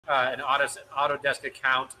an Autodesk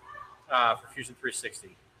account for Fusion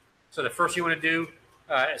 360. So the first thing you want to do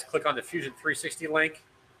is click on the Fusion 360 link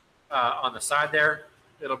on the side there.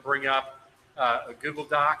 It'll bring up a Google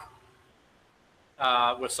Doc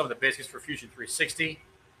with some of the basics for Fusion 360.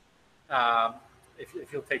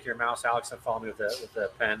 If you'll take your mouse, Alex, and follow me with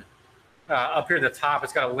the pen. Up here at the top,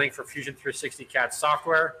 it's got a link for Fusion 360 CAD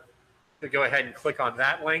software. So go ahead and click on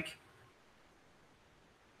that link.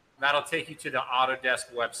 That'll take you to the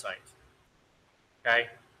Autodesk website. Okay.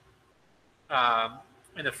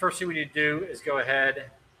 And the first thing we need to do is go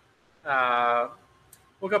ahead.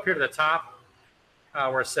 We'll go up here to the top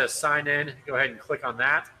where it says sign in. Go ahead and click on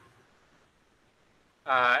that.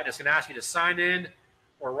 And it's going to ask you to sign in,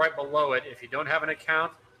 or right below it, if you don't have an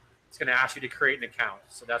account, it's going to ask you to create an account.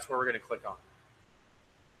 So that's where we're going to click on.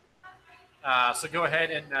 So go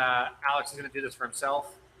ahead and Alex is going to do this for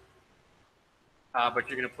himself. But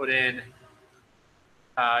you're going to put in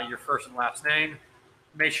your first and last name.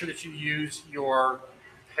 Make sure that you use your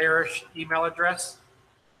parish email address.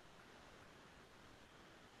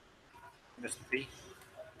 Mr. P.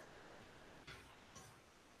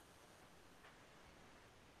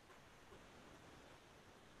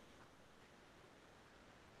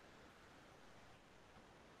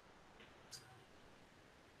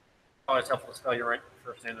 Always helpful to spell your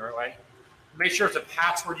first name the right way. Make sure it's a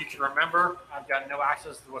password you can remember. I've got no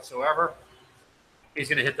access to it whatsoever. He's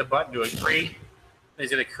going to hit the button to agree.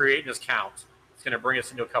 He's going to create his account. It's going to bring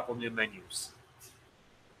us into a couple new menus.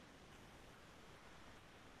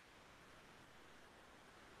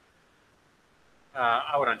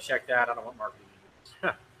 I would uncheck that. I don't want marketing to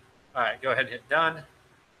use. All right, go ahead and hit done.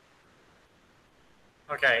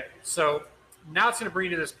 Okay, so now it's going to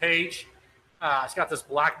bring you to this page. It's got this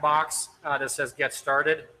black box that says get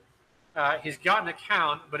started. He's got an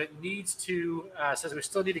account, but it needs to, says we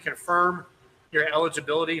still need to confirm your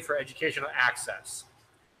eligibility for educational access.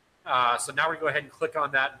 So now we're going to go ahead and click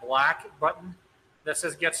on that black button that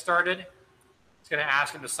says get started. It's going to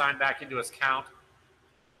ask him to sign back into his account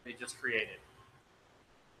that he just created.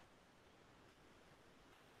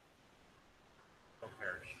 Don't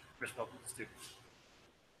perish. Misspelled student.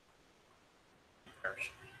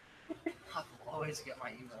 Perish. I always get my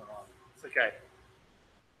email wrong. It's okay.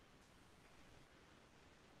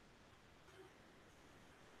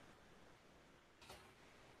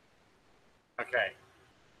 Okay.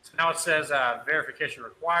 So now it says verification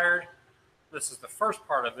required. This is the first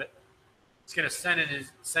part of it. It's going to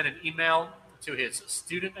send an email to his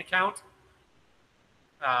student account.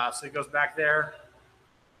 So he goes back there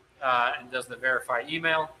and does the verify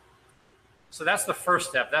email. So that's the first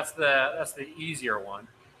step. That's the easier one.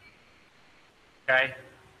 Okay.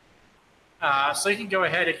 So you can go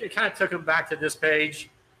ahead. It kind of took him back to this page.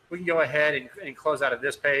 We can go ahead and close out of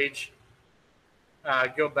this page.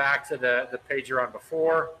 Go back to the page you're on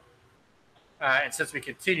before. And since we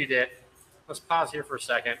continued it, let's pause here for a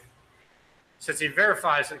second. Since he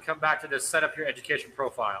verifies it, come back to this set up your education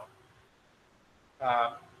profile.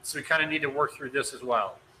 So we kind of need to work through this as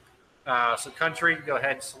well. So country, go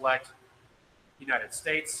ahead and select United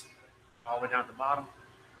States, all the way down to the bottom.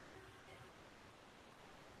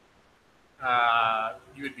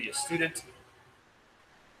 You would be a student.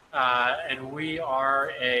 And we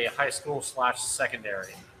are a high school /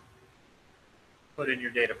 secondary. Put in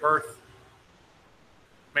your date of birth.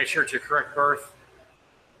 Make sure it's your correct birth.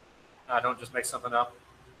 Don't just make something up.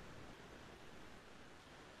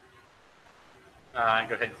 And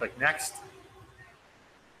go ahead and click next.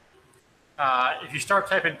 If you start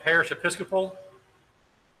typing parish Episcopal,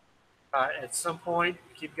 at some point,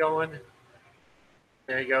 keep going.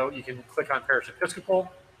 There you go. You can click on parish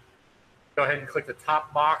Episcopal. Go ahead and click the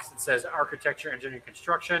top box that says architecture, engineering,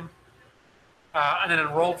 construction, and then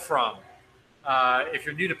enrolled from. If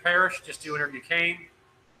you're new to parish, just do whenever you came.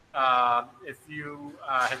 If you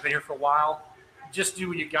have been here for a while, just do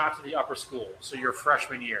when you got to the upper school, so your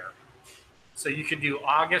freshman year. So you can do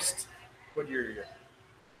August. What year are you in?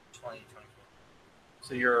 2024.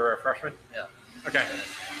 So you're a freshman? Yeah. Okay.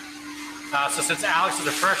 So since Alex is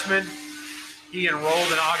a freshman, he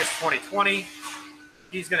enrolled in August 2020.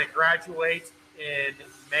 He's going to graduate in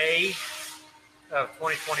May of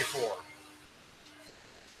 2024.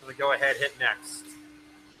 So we go ahead, hit next.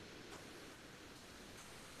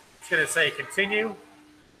 It's going to say continue,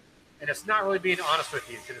 and it's not really being honest with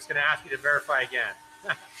you because it's going to ask you to verify again.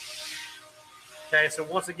 Okay, so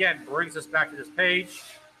once again, brings us back to this page.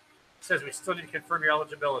 It says we still need to confirm your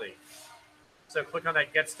eligibility. So click on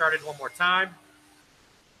that Get Started one more time.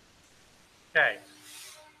 Okay.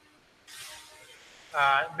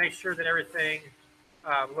 Make sure that everything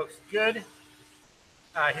looks good. He's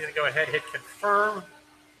going to go ahead and hit confirm.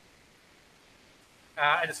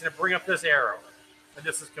 and it's going to bring up this arrow. And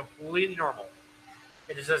this is completely normal.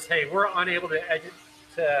 It just says, hey, we're unable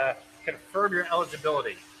to confirm your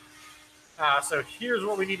eligibility. So here's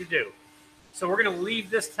what we need to do. So we're going to leave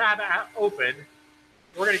this tab open.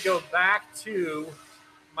 We're going to go back to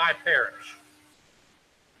My Parish.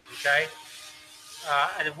 Okay?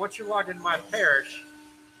 And then once you're logged into My Parish,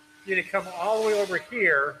 you're going to come all the way over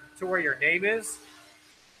here to where your name is.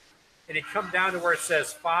 And you come down to where it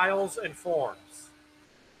says Files and Forms.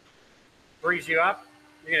 Brings you up.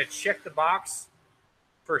 You're going to check the box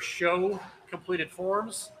for Show Completed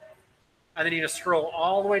Forms. And then you're going to scroll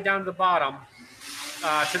all the way down to the bottom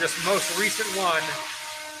to this most recent one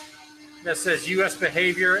that says U.S.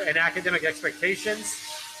 Behavior and Academic Expectations.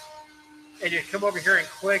 And you come over here and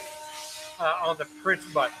click on the Print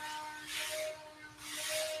button.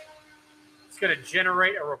 It's going to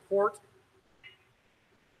generate a report.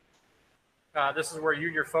 This is where you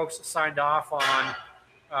and your folks signed off on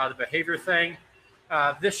the behavior thing.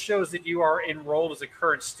 This shows that you are enrolled as a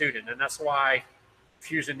current student, and that's why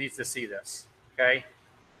Fusion needs to see this, okay?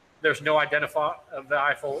 There's no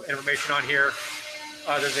identifiable information on here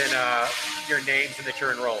other than your names and that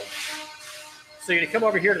you're enrolled. So you're gonna come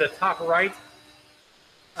over here to the top right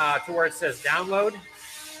to where it says download,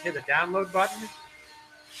 hit the download button,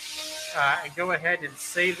 and go ahead and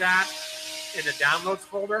save that in the downloads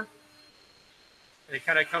folder. And it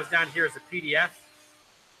kind of comes down here as a PDF.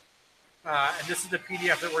 And this is the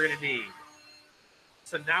PDF that we're going to need.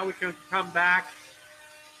 So now we can come back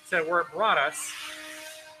to where it brought us.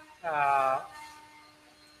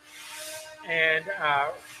 And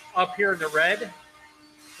up here in the red,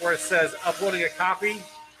 where it says uploading a copy,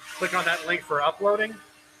 click on that link for uploading.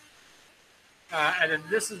 And then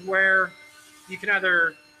this is where you can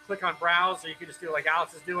either click on browse, or you can just do like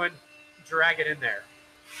Alex is doing, drag it in there.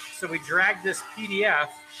 So we drag this PDF,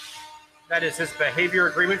 that is his behavior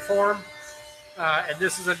agreement form, and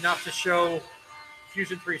this is enough to show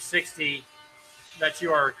Fusion 360 that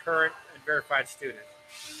you are a current and verified student.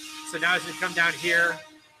 So now as you come down here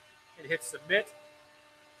and hit submit,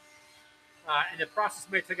 and the process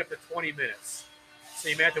may take up to 20 minutes. So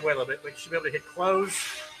you may have to wait a little bit, but you should be able to hit close.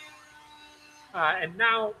 And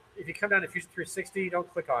now if you come down to Fusion 360, don't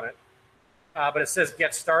click on it, but it says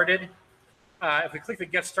get started. If we click the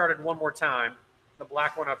Get Started one more time, the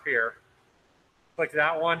black one up here, click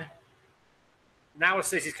that one. Now it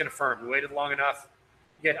says he's confirmed. We waited long enough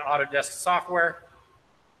to get Autodesk software.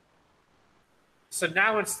 So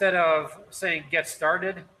now instead of saying Get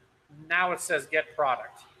Started, now it says Get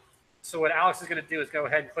Product. So what Alex is going to do is go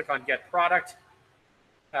ahead and click on Get Product,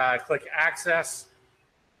 click Access,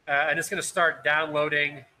 and it's going to start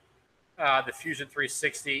downloading the Fusion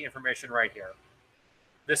 360 information right here.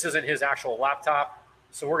 This isn't his actual laptop,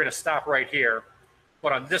 so we're going to stop right here.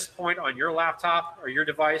 But on this point on your laptop or your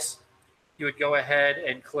device, you would go ahead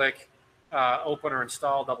and click Open or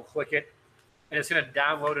Install, double-click it, and it's going to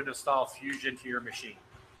download and install Fusion to your machine.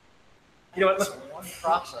 You know what? One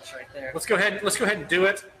process right there. Let's go ahead and do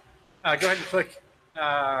it. Go ahead and click,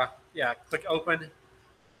 click Open.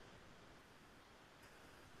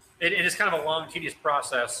 It is kind of a long, tedious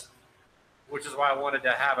process, which is why I wanted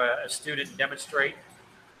to have a student demonstrate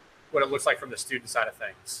what it looks like from the student side of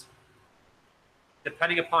things.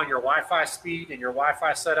 Depending upon your Wi-Fi speed and your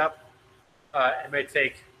Wi-Fi setup, it may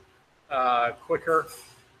take quicker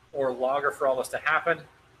or longer for all this to happen.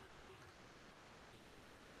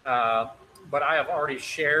 But I have already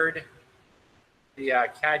shared the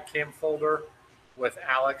CAD CAM folder with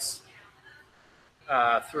Alex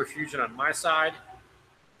through Fusion on my side.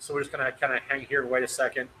 So we're just going to kind of hang here and wait a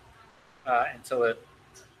second until it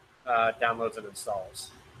downloads and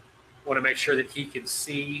installs. Want to make sure that he can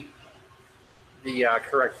see the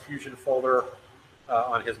correct Fusion folder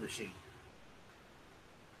on his machine.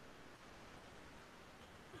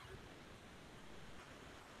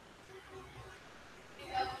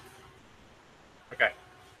 Okay.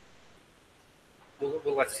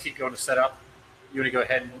 We'll let this keep going to set up. You want to go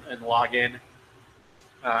ahead and log in.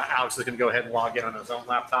 Alex is going to go ahead and log in on his own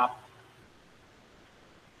laptop.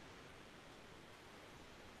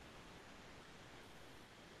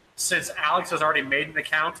 Since Alex has already made an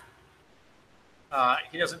account,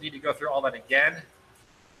 he doesn't need to go through all that again.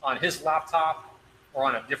 On his laptop or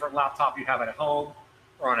on a different laptop you have at home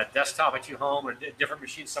or on a desktop at your home or a different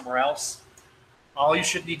machine somewhere else, all you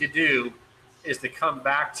should need to do is to come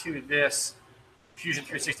back to this Fusion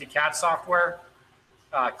 360 CAD software,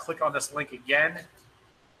 click on this link again,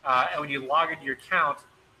 and when you log into your account,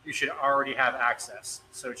 you should already have access.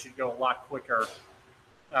 So it should go a lot quicker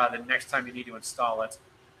the next time you need to install it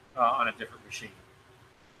on a different machine.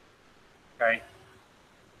 Okay.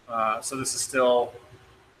 So this is still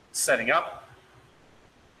setting up.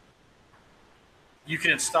 You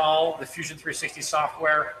can install the Fusion 360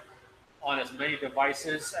 software on as many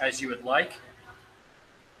devices as you would like,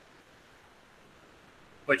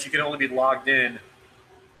 but you can only be logged in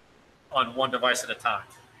on one device at a time.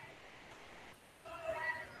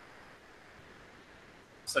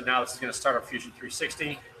 So now this is going to start up Fusion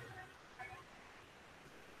 360.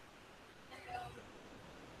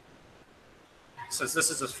 Since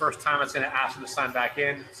this is his first time, it's going to ask him to sign back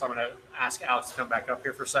in. So I'm going to ask Alex to come back up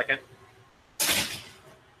here for a second.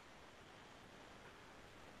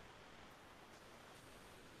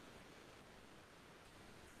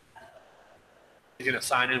 He's going to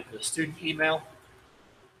sign in with the student email.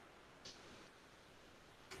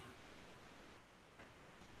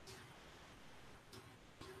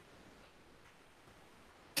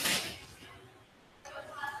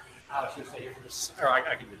 Alex, you stay here for this. Or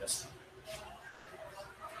I can do this.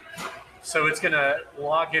 So it's going to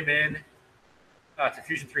log him in to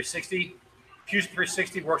Fusion 360. Fusion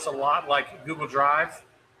 360 works a lot like Google Drive.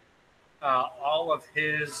 All of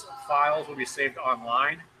his files will be saved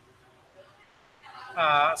online.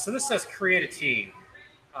 So this says create a team.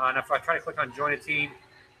 And if I try to click on join a team,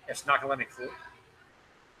 it's not going to let me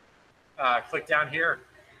click down here.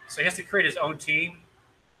 So he has to create his own team.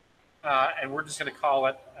 And we're just going to call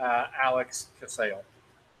it Alex Casale.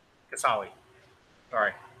 Casale.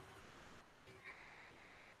 Sorry.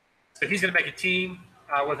 So he's going to make a team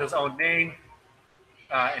with his own name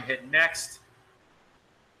and hit next.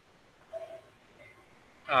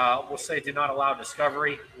 We'll say do not allow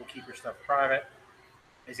discovery. We'll keep your stuff private.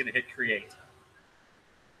 He's going to hit create.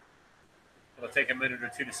 It'll take a minute or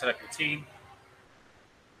two to set up your team.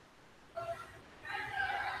 It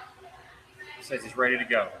says he's ready to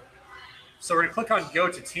go. So we're going to click on go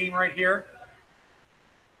to team right here.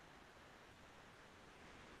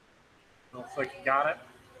 We'll click got it.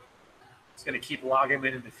 It's going to keep logging him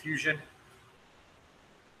into Fusion.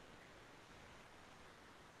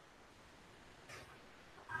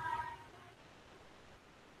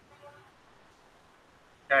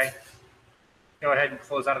 Okay. Go ahead and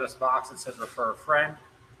close out of this box that says refer a friend.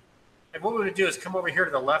 And what we're going to do is come over here to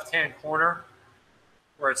the left-hand corner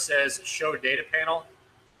where it says show data panel.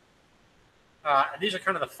 And these are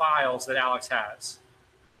kind of the files that Alex has.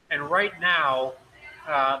 And right now,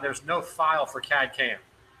 there's no file for CAD CAM.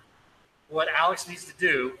 What Alex needs to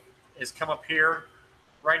do is come up here.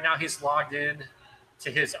 Right now, he's logged in to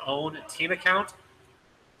his own team account.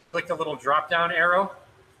 Click the little drop-down arrow.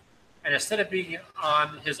 And instead of being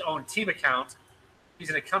on his own team account, he's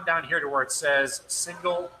going to come down here to where it says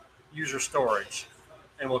single user storage.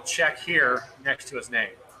 And we'll check here next to his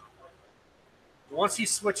name. Once he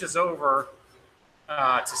switches over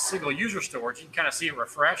to single user storage, you can kind of see it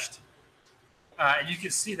refreshed. And you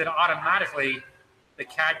can see that automatically the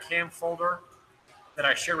CAD CAM folder that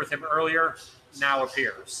I shared with him earlier now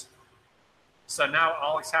appears. So now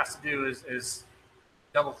all Alex has to do is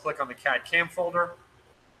double click on the CAD CAM folder.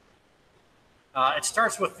 It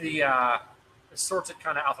starts with the, it sorts it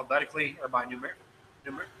kind of alphabetically or by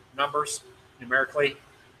numbers, numerically.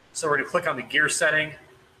 So we're going to click on the gear setting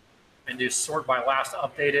and do sort by last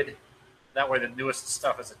updated. That way the newest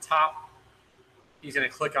stuff is at top. He's going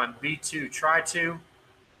to click on B2 try to,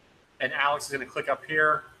 and Alex is going to click up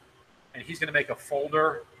here, and he's going to make a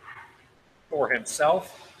folder for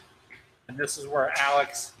himself. And this is where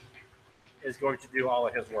Alex is going to do all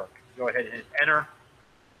of his work. Go ahead and hit enter.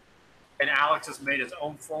 And Alex has made his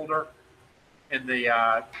own folder in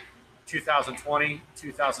the 2020,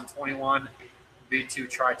 2021 B2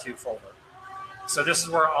 try to folder. So this is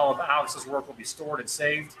where all of Alex's work will be stored and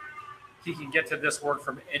saved. He can get to this work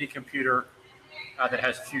from any computer that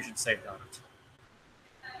has Fusion saved on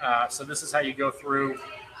it. So this is how you go through,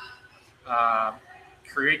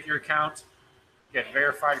 create your account, get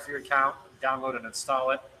verified for your account, download and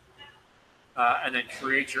install it, and then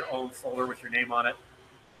create your own folder with your name on it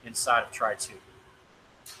inside of Try2.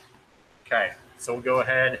 Okay, so we'll go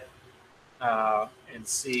ahead and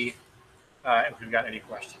see if we've got any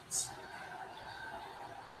questions.